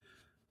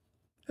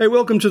Hey,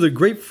 welcome to the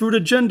Grapefruit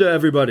Agenda,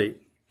 everybody.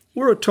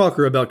 We're a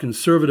talker about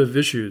conservative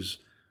issues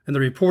and the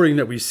reporting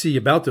that we see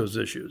about those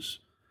issues.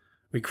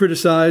 We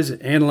criticize,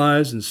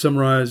 analyze, and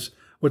summarize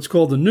what's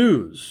called the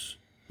news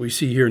we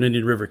see here in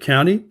Indian River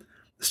County,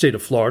 the state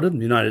of Florida, the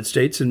United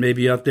States, and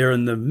maybe out there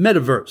in the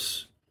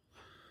metaverse.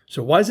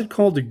 So why is it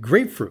called the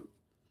grapefruit?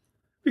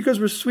 Because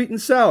we're sweet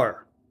and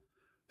sour.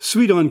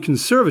 Sweet on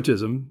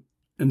conservatism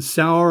and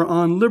sour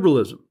on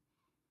liberalism.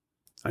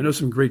 I know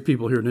some great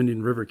people here in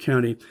Indian River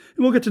County, and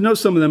we'll get to know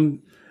some of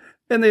them,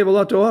 and they have a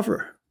lot to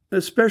offer,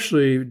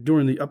 especially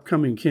during the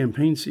upcoming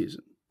campaign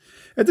season.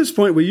 At this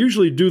point, we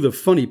usually do the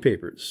funny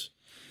papers,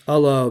 a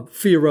la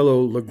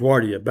Fiorello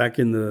LaGuardia back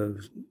in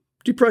the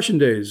Depression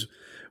days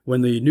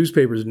when the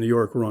newspapers in New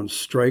York were on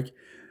strike.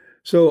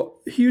 So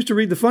he used to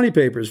read the funny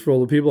papers for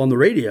all the people on the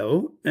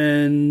radio,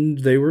 and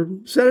they were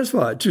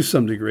satisfied to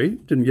some degree.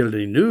 Didn't get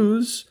any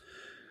news.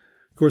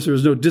 Of course, there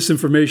was no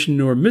disinformation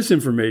nor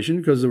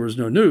misinformation because there was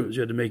no news.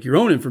 You had to make your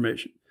own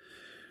information.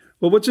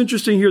 Well, what's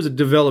interesting here is a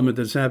development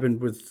that's happened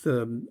with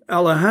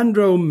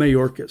Alejandro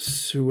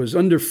Mayorkas, who was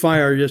under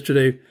fire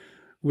yesterday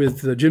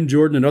with Jim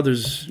Jordan and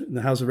others in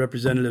the House of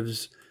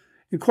Representatives,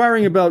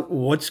 inquiring about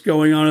what's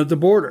going on at the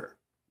border.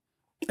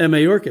 And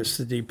Mayorkas,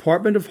 the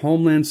Department of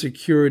Homeland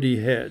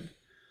Security head,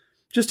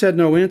 just had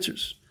no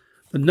answers.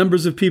 The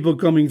numbers of people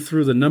coming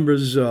through, the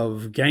numbers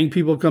of gang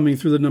people coming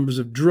through, the numbers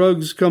of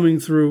drugs coming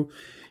through,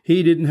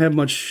 he didn't have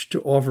much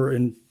to offer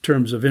in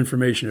terms of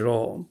information at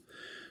all.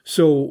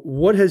 So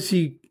what has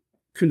he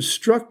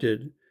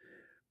constructed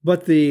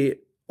but the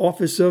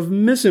Office of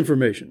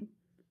Misinformation?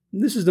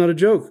 This is not a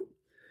joke.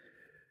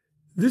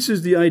 This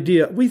is the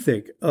idea, we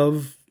think,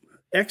 of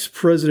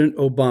ex-President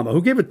Obama,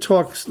 who gave a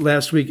talk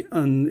last week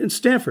in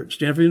Stanford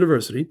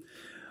University,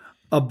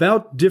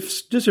 about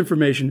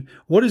disinformation,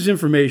 what is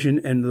information,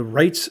 and the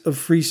rights of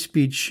free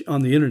speech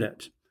on the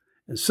internet.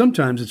 And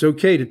sometimes it's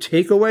okay to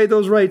take away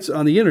those rights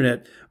on the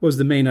internet was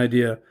the main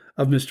idea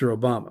of Mr.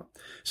 Obama.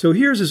 So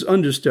here's his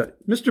understudy,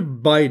 Mr.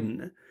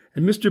 Biden.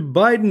 And Mr.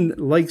 Biden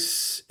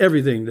likes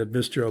everything that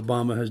Mr.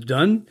 Obama has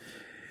done,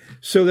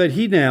 so that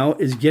he now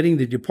is getting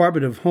the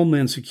Department of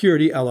Homeland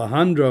Security,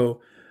 Alejandro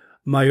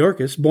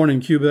Mayorkas, born in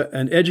Cuba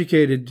and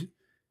educated.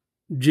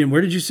 Jim,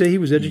 where did you say he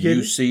was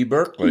educated? UC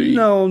Berkeley.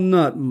 No,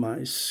 not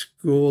my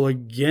school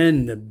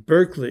again, at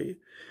Berkeley.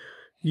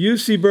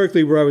 UC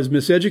Berkeley, where I was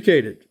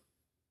miseducated.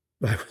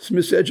 I was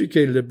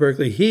miseducated at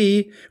Berkeley.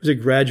 He was a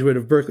graduate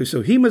of Berkeley,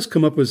 so he must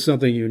come up with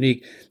something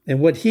unique.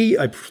 And what he,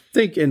 I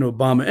think, and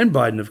Obama and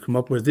Biden have come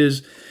up with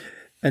is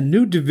a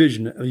new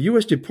division, a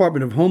U.S.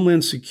 Department of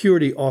Homeland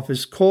Security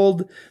office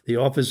called the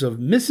Office of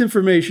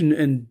Misinformation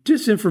and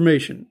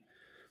Disinformation.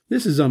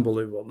 This is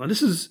unbelievable. Now,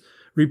 this is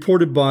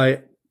reported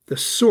by the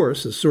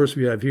source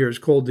we have here is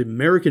called the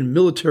American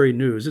Military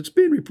News. It's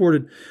being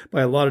reported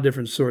by a lot of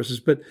different sources,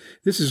 but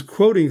this is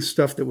quoting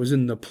stuff that was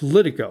in the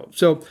Politico.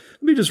 So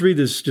let me just read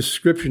this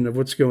description of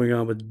what's going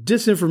on with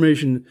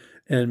disinformation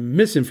and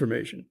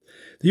misinformation.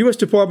 The U.S.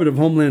 Department of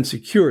Homeland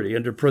Security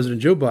under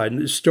President Joe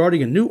Biden is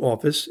starting a new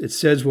office it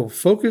says will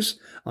focus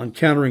on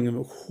countering,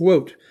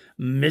 quote,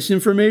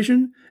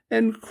 misinformation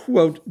and,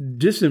 quote,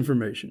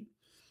 disinformation.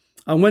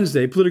 On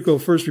Wednesday, Politico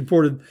first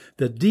reported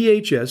that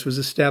DHS was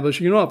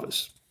establishing an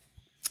office.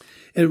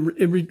 And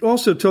it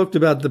also talked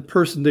about the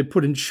person they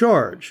put in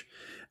charge.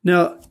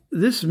 Now,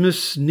 this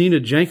Miss Nina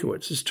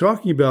Jankowicz is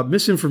talking about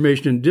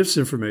misinformation and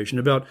disinformation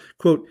about,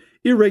 quote,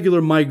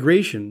 irregular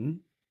migration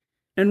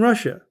and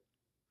Russia.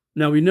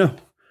 Now,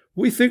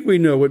 we think we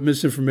know what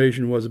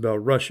misinformation was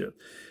about Russia.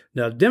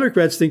 Now,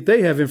 Democrats think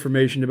they have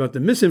information about the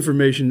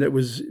misinformation that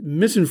was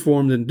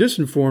misinformed and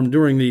disinformed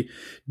during the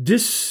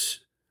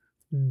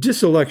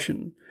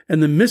diselection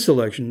and the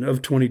miselection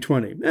of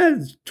 2020,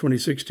 and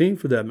 2016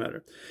 for that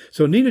matter.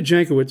 So Nina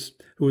Jankowicz,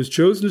 who was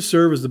chosen to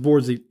serve as the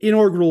board's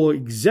inaugural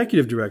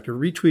executive director,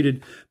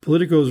 retweeted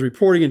Politico's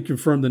reporting and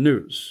confirmed the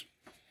news.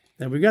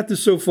 And we got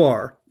this so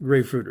far,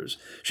 grapefruiters.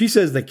 She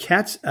says the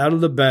cat's out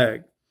of the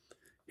bag.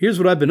 Here's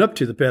what I've been up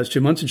to the past 2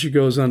 months, and she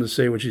goes on to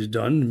say what she's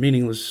done,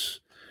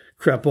 meaningless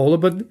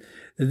crapola, but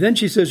then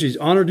she says she's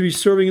honored to be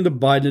serving in the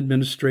Biden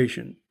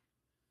administration.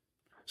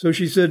 So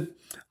she said,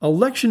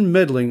 election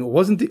meddling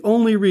wasn't the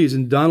only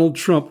reason Donald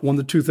Trump won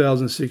the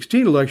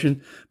 2016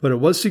 election, but it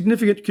was a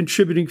significant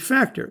contributing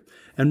factor,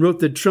 and wrote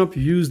that Trump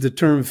used the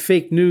term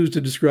fake news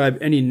to describe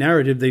any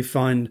narrative they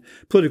find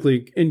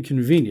politically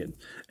inconvenient,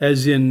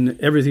 as in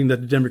everything that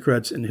the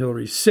Democrats and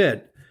Hillary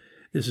said.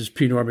 This is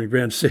P. Norman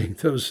Grant saying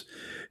those.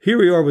 Here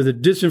we are with the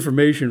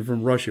disinformation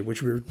from Russia,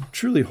 which were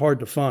truly hard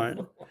to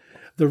find.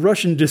 The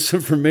Russian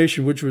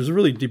disinformation, which was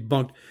really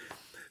debunked.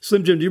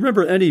 Slim Jim, do you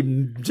remember any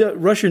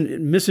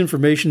Russian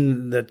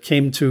misinformation that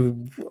came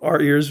to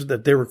our ears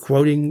that they were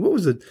quoting? What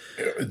was it?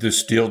 The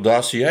Steele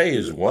dossier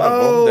is one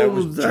of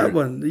them. That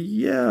one.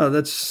 Yeah,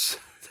 that's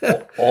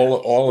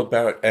all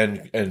about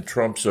and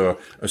Trump's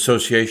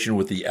association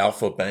with the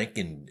Alpha Bank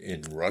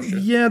in Russia.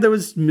 Yeah, there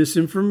was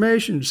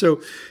misinformation.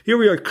 So here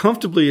we are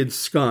comfortably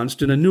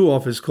ensconced in a new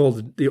office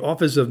called the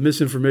Office of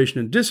Misinformation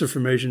and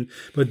Disinformation,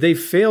 but they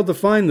failed to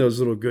find those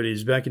little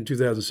goodies back in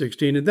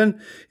 2016. And then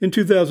in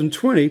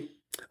 2020,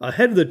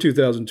 Ahead of the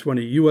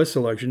 2020 U.S.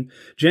 election,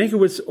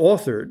 Jankowicz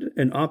authored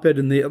an op-ed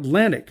in The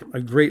Atlantic,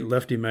 a great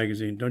lefty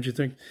magazine, don't you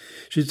think?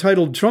 She's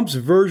titled, "Trump's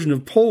version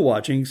of poll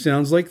watching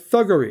sounds like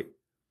thuggery."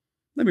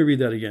 Let me read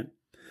that again.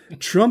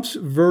 Trump's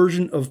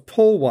version of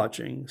poll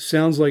watching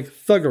sounds like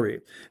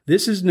thuggery.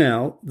 This is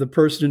now the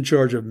person in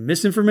charge of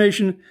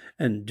misinformation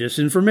and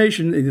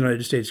disinformation in the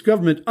United States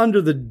government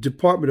under the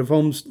Department of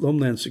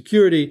Homeland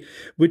Security,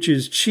 which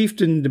is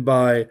chieftained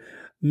by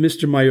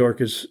Mr.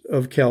 Mayorkas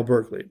of Cal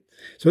Berkeley.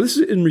 So this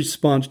is in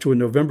response to a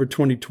November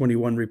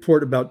 2021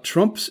 report about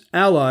Trump's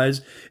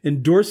allies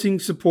endorsing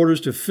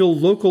supporters to fill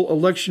local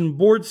election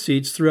board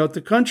seats throughout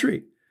the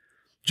country.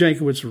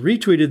 Jankowicz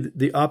retweeted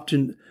the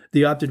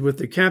op-ed with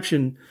the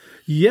caption,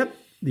 "Yep,"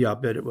 the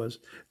op-ed it was,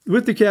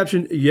 with the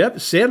caption, "Yep,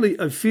 sadly,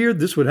 I feared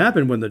this would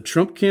happen when the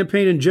Trump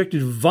campaign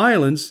injected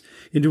violence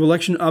into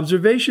election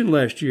observation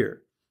last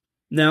year.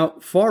 Now,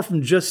 far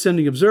from just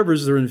sending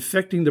observers, they're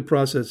infecting the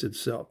process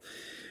itself."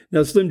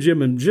 Now, Slim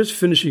Jim, I'm just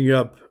finishing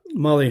up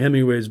Molly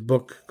Hemingway's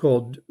book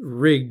called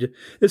Rigged.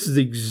 This is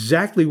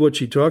exactly what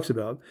she talks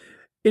about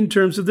in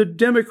terms of the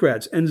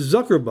Democrats and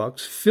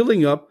Zuckerbucks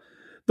filling up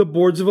the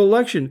boards of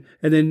election.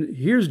 And then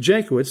here's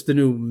Jankowicz, the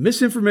new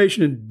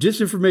misinformation and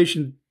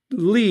disinformation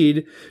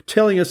lead,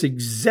 telling us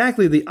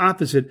exactly the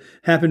opposite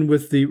happened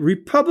with the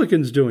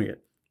Republicans doing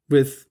it,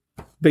 with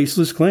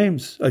baseless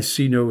claims. I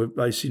see no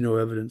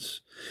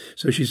evidence.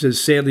 So she says,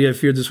 sadly, I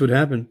feared this would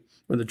happen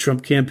when the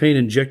Trump campaign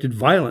injected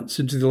violence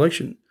into the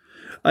election.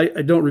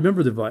 I don't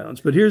remember the violence,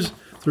 but here's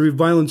the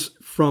violence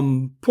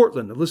from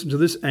Portland. Listen to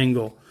this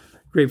angle,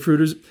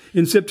 grapefruiters.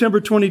 In September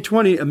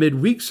 2020, amid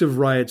weeks of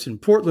riots in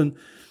Portland,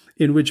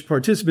 in which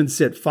participants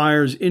set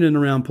fires in and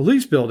around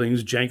police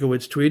buildings,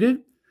 Jankowicz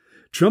tweeted,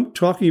 "Trump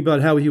talking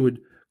about how he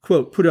would,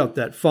 quote, put out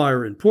that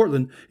fire in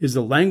Portland is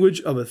the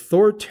language of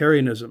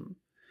authoritarianism.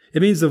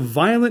 It means the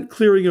violent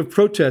clearing of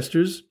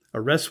protesters,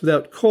 arrests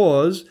without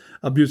cause,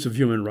 abuse of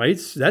human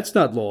rights. That's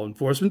not law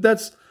enforcement.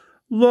 That's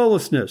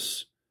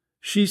lawlessness,"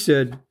 she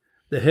said,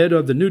 the head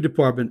of the new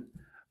Department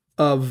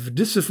of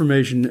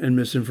Disinformation and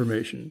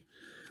Misinformation.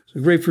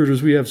 So,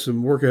 grapefruiters, we have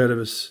some work ahead of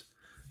us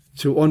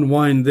to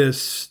unwind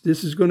this.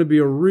 This is going to be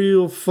a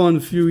real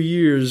fun few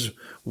years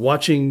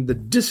watching the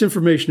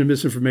disinformation and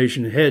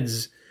misinformation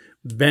heads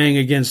bang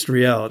against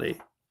reality.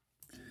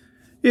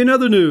 In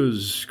other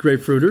news,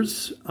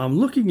 grapefruiters, I'm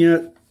looking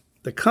at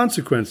the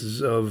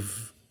consequences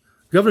of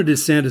Governor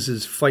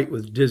DeSantis' fight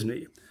with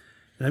Disney.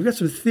 And I've got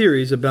some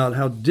theories about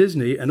how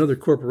Disney and other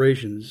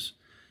corporations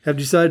have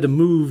decided to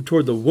move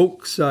toward the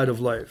woke side of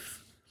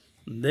life.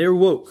 They're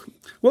woke.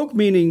 Woke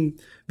meaning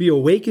be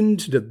awakened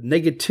to the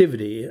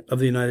negativity of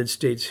the United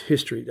States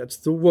history. That's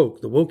the woke.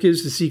 The woke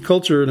is to see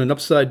culture in an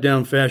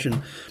upside-down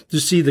fashion, to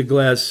see the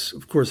glass,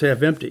 of course,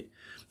 half empty,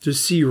 to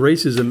see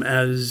racism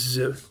as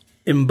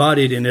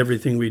embodied in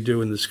everything we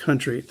do in this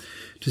country,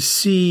 to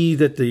see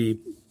that the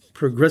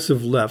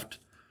progressive left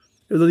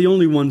are the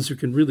only ones who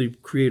can really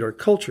create our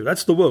culture.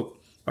 That's the woke.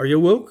 Are you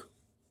woke?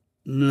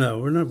 No,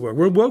 we're not woke.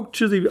 We're woke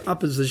to the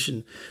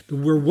opposition.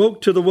 We're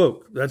woke to the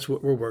woke. That's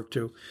what we're woke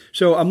to.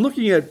 So I'm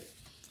looking at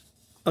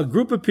a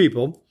group of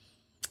people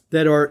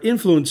that are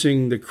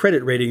influencing the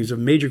credit ratings of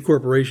major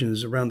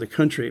corporations around the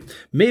country,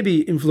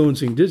 maybe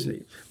influencing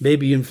Disney,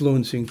 maybe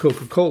influencing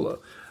Coca-Cola,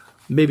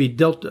 maybe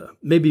Delta,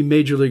 maybe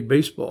Major League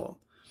Baseball.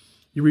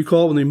 You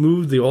recall when they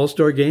moved the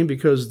All-Star game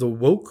because the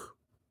woke,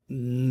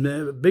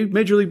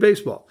 Major League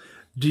Baseball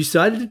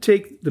decided to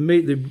take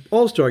the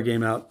All-Star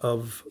game out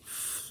of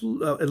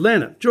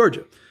Atlanta,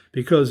 Georgia,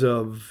 because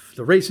of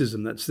the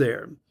racism that's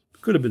there.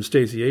 Could have been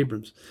Stacey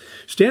Abrams.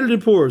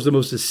 Standard & Poor's, the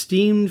most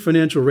esteemed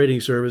financial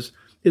rating service,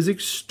 is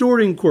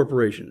extorting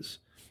corporations,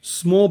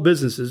 small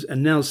businesses,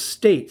 and now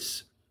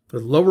states for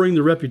lowering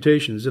their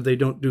reputations if they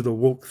don't do the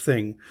woke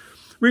thing.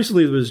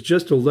 Recently, there was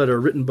just a letter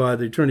written by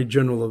the Attorney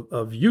General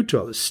of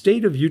Utah, the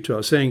state of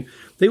Utah, saying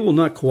they will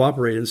not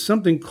cooperate in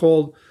something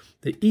called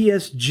the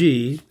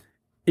ESG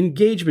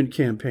engagement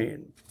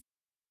campaign.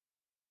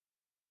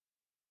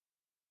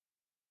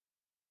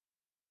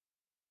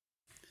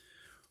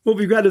 What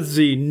we've got is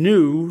the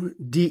new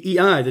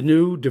DEI, the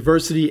new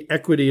Diversity,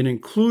 Equity, and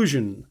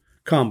Inclusion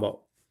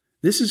combo.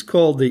 This is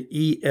called the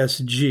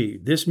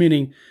ESG, this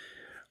meaning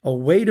a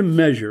way to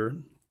measure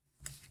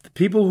the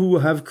people who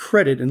have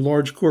credit in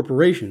large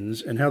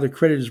corporations and how the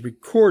credit is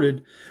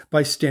recorded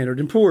by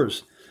Standard &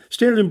 Poor's.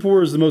 Standard &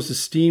 Poor's is the most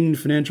esteemed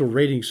financial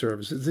rating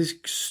service. It's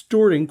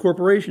extorting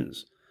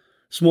corporations,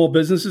 small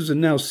businesses, and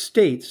now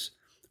states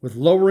with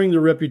lowering their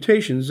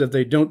reputations if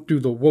they don't do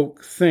the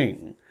woke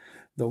thing.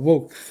 The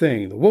woke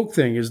thing. The woke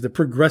thing is the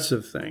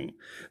progressive thing.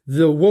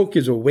 The woke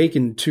is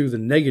awakened to the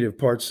negative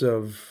parts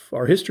of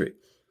our history,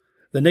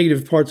 the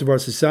negative parts of our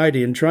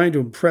society, and trying to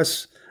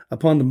impress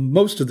upon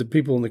most of the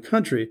people in the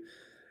country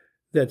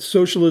that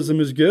socialism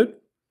is good,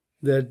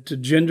 that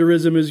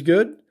genderism is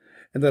good,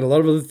 and that a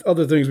lot of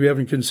other things we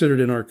haven't considered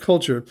in our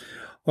culture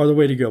are the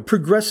way to go.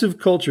 Progressive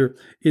culture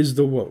is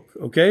the woke,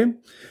 okay?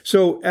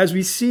 So as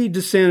we see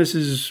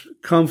DeSantis'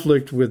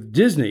 conflict with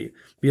Disney,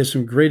 we have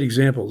some great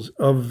examples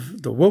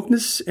of the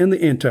wokeness and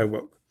the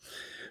anti-woke.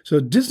 So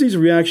Disney's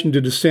reaction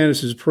to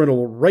DeSantis'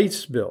 parental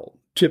rights bill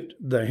tipped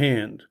the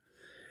hand.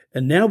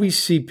 And now we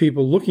see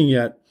people looking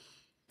at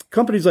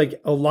companies like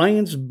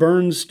Alliance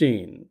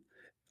Bernstein.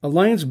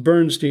 Alliance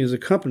Bernstein is a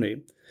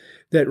company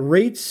that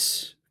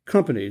rates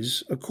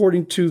companies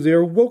according to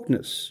their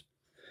wokeness.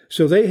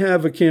 So they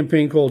have a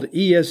campaign called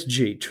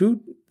ESG,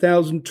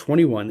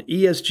 2021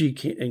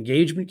 ESG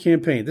Engagement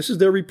Campaign. This is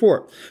their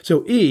report.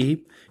 So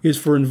E is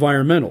for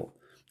environmental.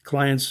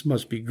 Clients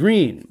must be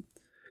green.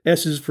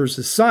 S is for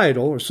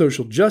societal or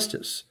social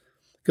justice.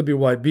 Could be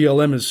why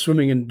BLM is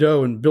swimming in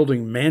dough and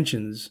building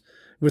mansions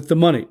with the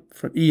money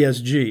from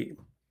ESG.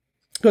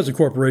 Because the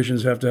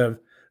corporations have to have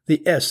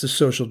the S, the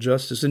social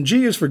justice. And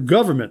G is for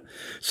government.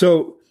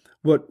 So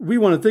what we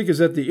want to think is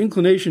that the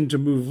inclination to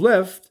move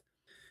left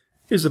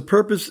is the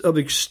purpose of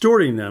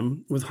extorting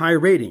them with high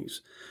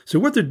ratings. So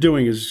what they're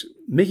doing is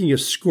making a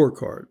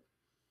scorecard.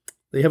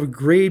 They have a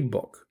grade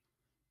book.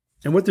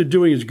 And what they're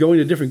doing is going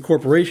to different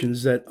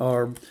corporations that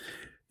are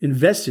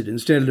invested in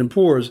Standard &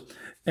 Poor's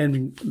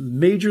and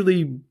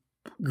majorly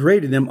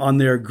grading them on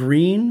their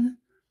green,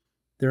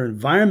 their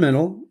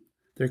environmental,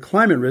 their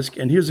climate risk,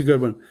 and here's a good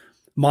one,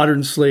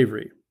 modern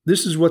slavery.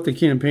 This is what the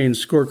campaign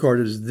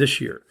scorecard is this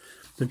year.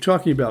 They're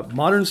talking about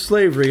modern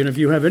slavery, and if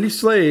you have any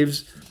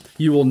slaves,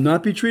 you will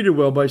not be treated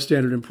well by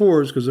Standard &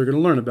 Poor's because they're going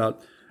to learn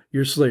about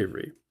your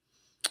slavery.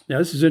 Now,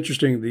 this is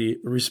interesting. The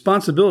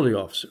responsibility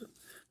officer,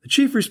 the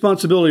chief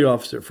responsibility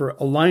officer for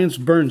Alliance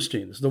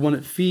Bernstein, is the one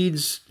that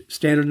feeds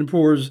Standard &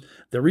 Poor's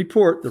the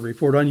report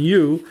on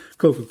you,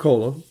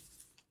 Coca-Cola,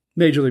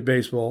 Major League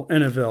Baseball,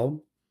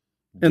 NFL,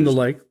 and the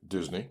like.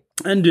 Disney.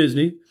 And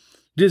Disney.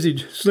 Disney,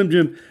 Slim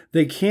Jim,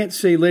 they can't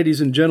say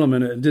ladies and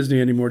gentlemen at Disney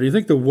anymore. Do you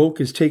think the woke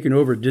has taken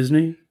over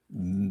Disney?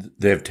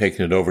 They have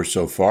taken it over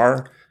so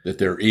far that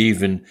they're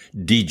even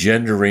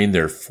degendering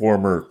their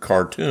former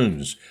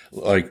cartoons,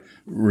 like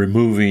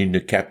removing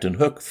Captain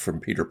Hook from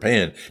Peter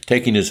Pan,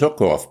 taking his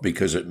hook off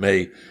because it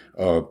may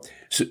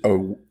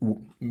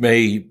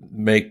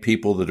make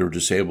people that are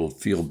disabled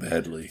feel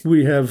badly.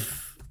 We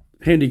have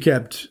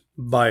handicapped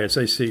bias,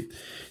 I see.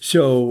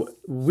 So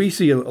we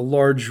see a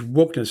large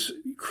wokeness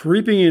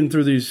creeping in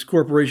through these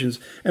corporations,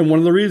 and one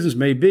of the reasons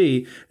may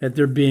be that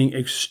they're being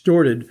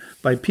extorted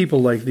by people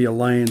like the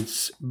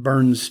Alliance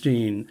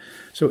Bernstein.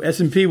 So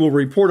S&P will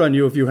report on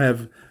you if you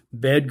have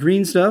bad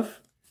green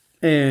stuff,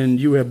 and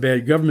you have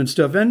bad government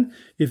stuff, and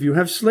if you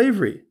have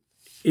slavery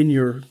in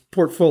your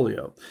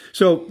portfolio.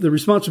 So the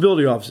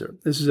responsibility officer,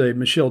 this is a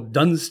Michelle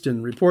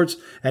Dunstan, reports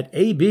at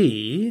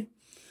AB,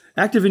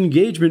 active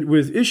engagement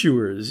with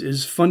issuers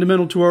is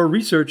fundamental to our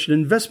research and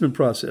investment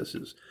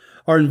processes.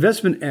 Our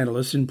investment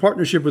analysts, in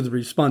partnership with the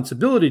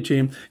responsibility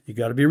team, you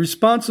got to be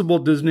responsible,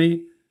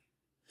 Disney.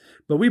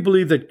 But we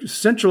believe that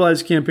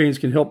centralized campaigns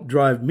can help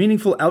drive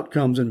meaningful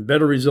outcomes and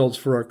better results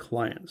for our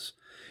clients.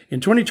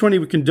 In 2020,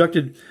 we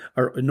conducted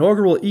our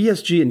inaugural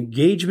ESG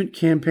engagement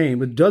campaign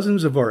with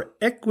dozens of our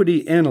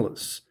equity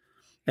analysts.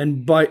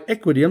 And by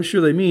equity, I'm sure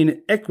they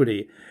mean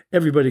equity.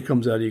 Everybody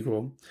comes out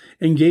equal.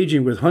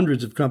 Engaging with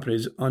hundreds of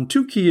companies on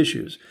two key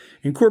issues: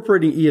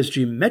 incorporating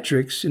ESG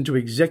metrics into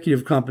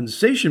executive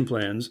compensation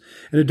plans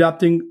and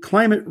adopting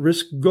climate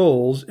risk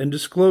goals and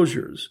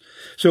disclosures.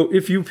 So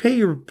if you pay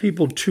your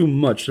people too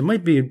much, there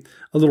might be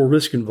a little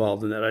risk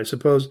involved in that, I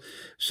suppose.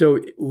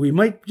 So we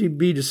might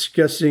be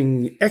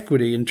discussing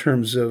equity in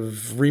terms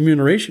of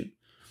remuneration,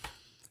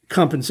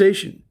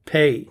 compensation,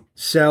 pay,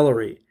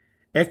 salary,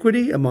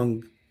 equity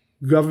among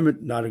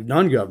government,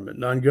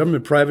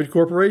 non-government private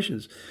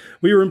corporations.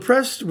 We were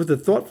impressed with the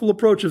thoughtful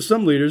approach of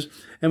some leaders,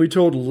 and we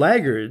told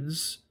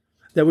laggards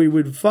that we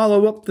would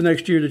follow up the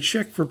next year to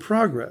check for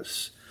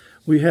progress.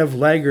 We have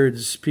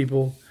laggards,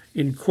 people,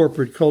 in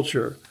corporate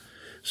culture.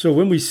 So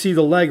when we see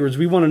the laggards,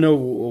 we want to know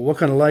what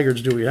kind of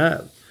laggards do we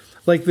have.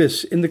 Like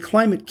this, in the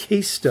climate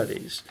case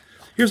studies.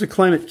 Here's a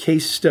climate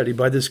case study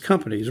by this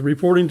company. It's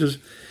reporting to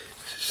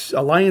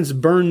Alliance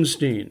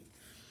Bernstein.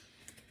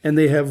 And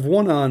they have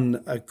one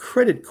on a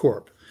Credit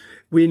Corp.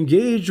 We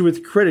engaged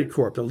with Credit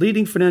Corp, the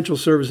leading financial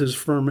services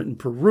firm in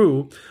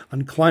Peru,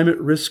 on climate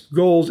risk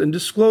goals and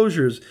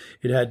disclosures.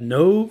 It had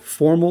no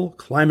formal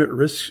climate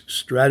risk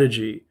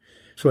strategy.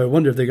 So I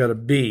wonder if they got a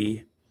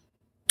B,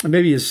 or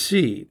maybe a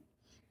C,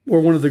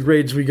 or one of the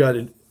grades we got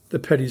in the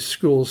Petty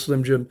school,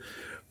 Slim Jim,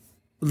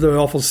 the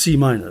awful C-.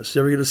 You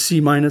ever get a C-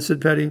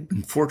 at Petty?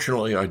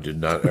 Unfortunately, I did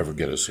not ever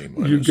get a C-.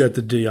 You got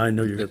the D. I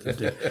know you got the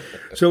D.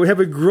 So we have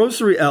a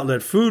grocery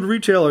outlet, food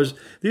retailers.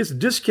 This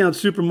discount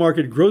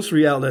supermarket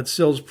grocery outlet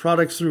sells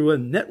products through a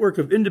network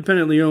of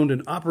independently owned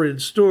and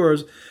operated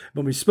stores.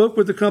 When we spoke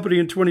with the company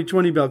in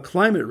 2020 about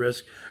climate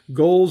risk,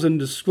 goals, and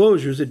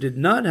disclosures, it did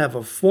not have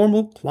a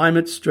formal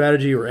climate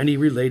strategy or any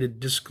related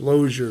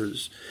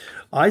disclosures.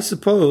 I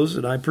suppose,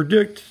 and I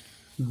predict,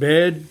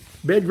 bad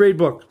grade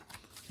book.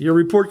 Your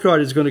report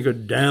card is going to go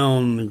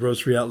down in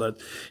grocery outlet.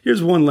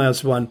 Here's one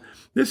last one.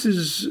 This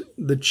is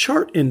the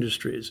chart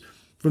industries.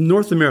 From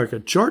North America,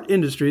 Chart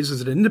Industries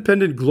is an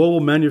independent global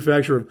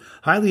manufacturer of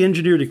highly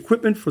engineered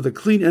equipment for the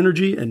clean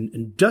energy and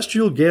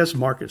industrial gas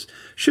markets.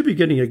 Should be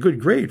getting a good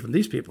grade from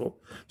these people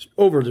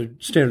over the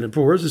Standard &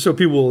 Poor's. And so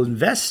people will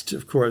invest,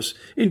 of course,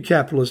 in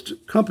capitalist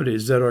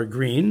companies that are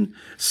green,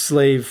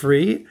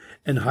 slave-free,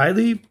 and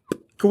highly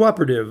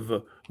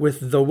cooperative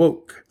with the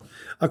woke.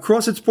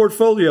 Across its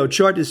portfolio,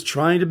 Chart is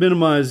trying to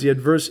minimize the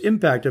adverse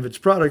impact of its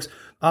products,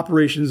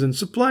 operations, and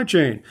supply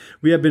chain.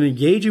 We have been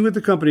engaging with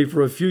the company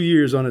for a few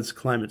years on its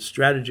climate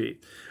strategy.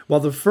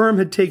 While the firm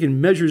had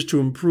taken measures to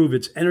improve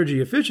its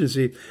energy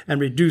efficiency and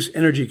reduce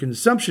energy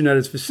consumption at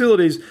its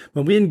facilities,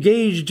 when we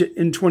engaged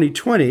in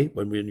 2020,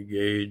 when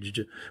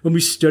we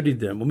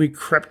studied them, when we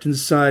crept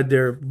inside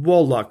their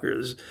wall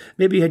lockers,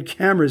 maybe had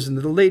cameras in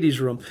the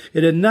ladies' room,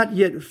 it had not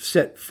yet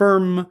set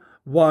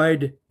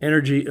firm-wide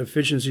energy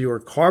efficiency or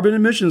carbon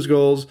emissions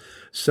goals,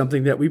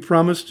 something that we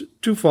promised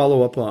to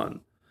follow up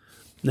on.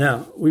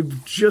 Now, we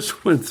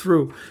just went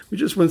through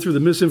the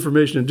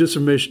misinformation and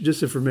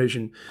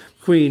disinformation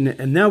queen,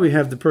 and now we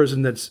have the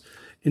person that's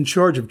in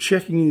charge of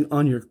checking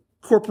on your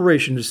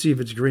corporation to see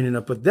if it's green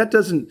enough, but that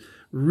doesn't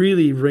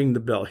really ring the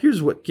bell.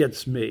 Here's what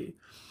gets me.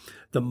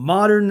 The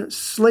modern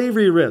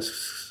slavery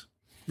risks.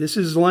 This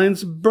is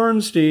Lance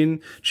Bernstein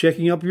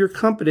checking up your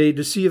company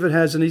to see if it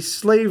has any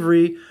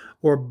slavery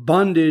or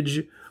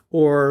bondage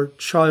or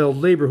child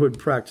labor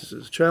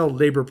practices.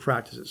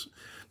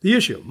 The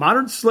issue,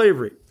 modern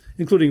slavery,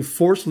 including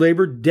forced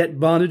labor, debt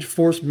bondage,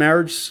 forced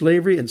marriage,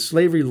 slavery, and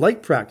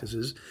slavery-like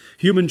practices,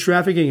 human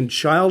trafficking, and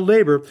child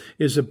labor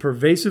is a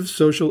pervasive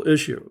social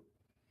issue.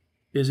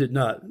 Is it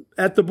not?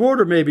 At the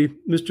border, maybe,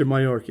 Mr.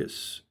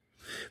 Mayorkas.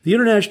 The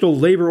International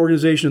Labor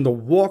Organization and the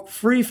Walk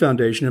Free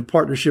Foundation, in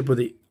partnership with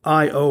the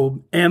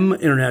IOM,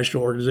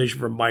 International Organization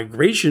for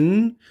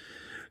Migration,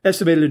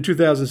 estimated in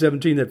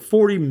 2017 that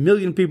 40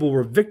 million people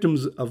were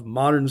victims of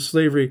modern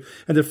slavery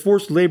and that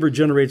forced labor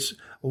generates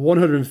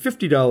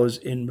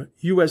 $150 in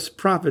U.S.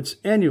 profits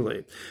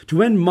annually.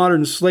 To end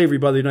modern slavery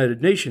by the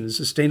United Nations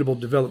Sustainable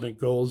Development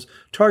Goals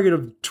target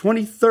of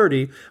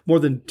 2030, more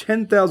than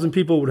 10,000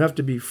 people would have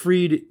to be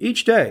freed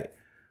each day.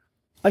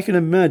 I can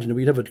imagine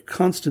we'd have a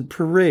constant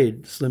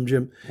parade, Slim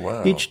Jim.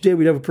 Wow. Each day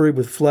we'd have a parade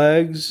with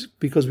flags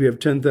because we have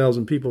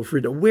 10,000 people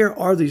freed. Where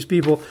are these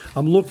people?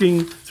 I'm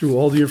looking through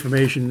all the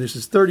information. This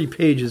is 30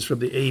 pages from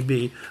the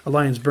AB,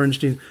 Alliance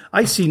Bernstein.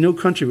 I see no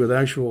country with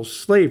actual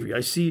slavery. I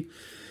see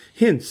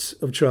hints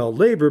of child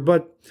labor,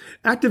 but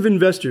active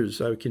investors,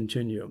 I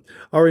continue,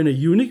 are in a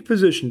unique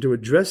position to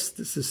address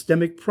the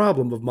systemic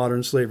problem of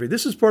modern slavery.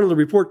 This is part of the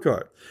report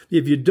card.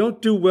 If you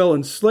don't do well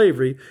in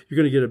slavery, you're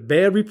going to get a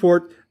bad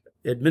report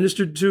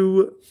administered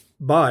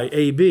by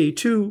AB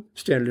to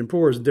Standard &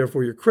 Poor's, and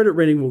therefore your credit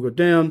rating will go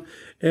down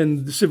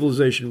and the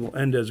civilization will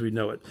end as we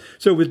know it.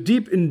 So with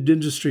deep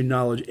industry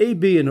knowledge,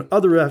 AB and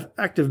other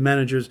active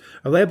managers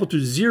are able to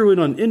zero in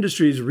on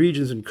industries,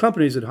 regions, and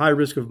companies at high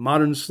risk of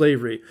modern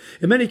slavery.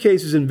 In many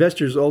cases,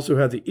 investors also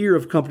have the ear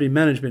of company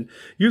management,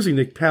 using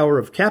the power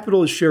of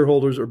capital as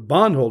shareholders or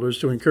bondholders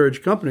to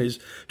encourage companies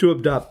to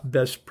adopt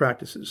best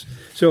practices.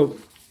 So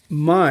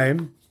my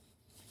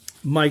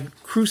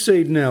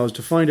crusade now is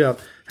to find out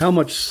how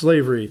much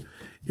slavery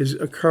is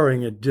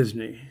occurring at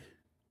Disney.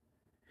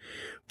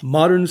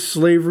 Modern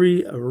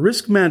slavery, a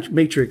risk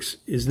matrix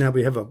is now,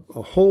 we have a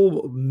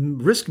whole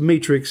risk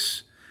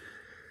matrix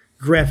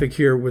graphic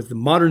here with the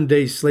modern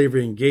day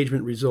slavery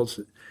engagement results.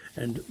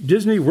 And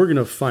Disney, we're going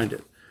to find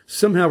it.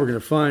 Somehow we're going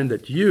to find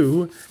that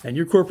you and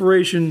your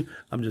corporation,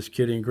 I'm just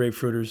kidding,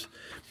 grapefruiters,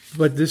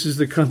 but this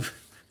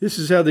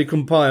is how they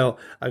compile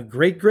a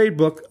great grade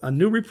book, a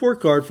new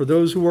report card for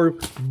those who are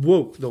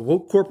woke, the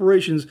woke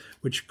corporations,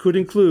 which could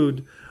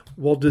include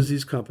Walt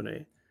Disney's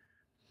company.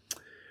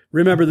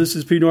 Remember, this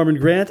is P. Norman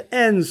Grant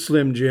and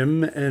Slim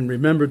Jim, and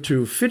remember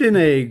to fit in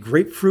a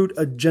Grapefruit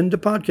Agenda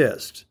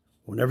podcast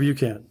whenever you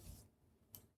can.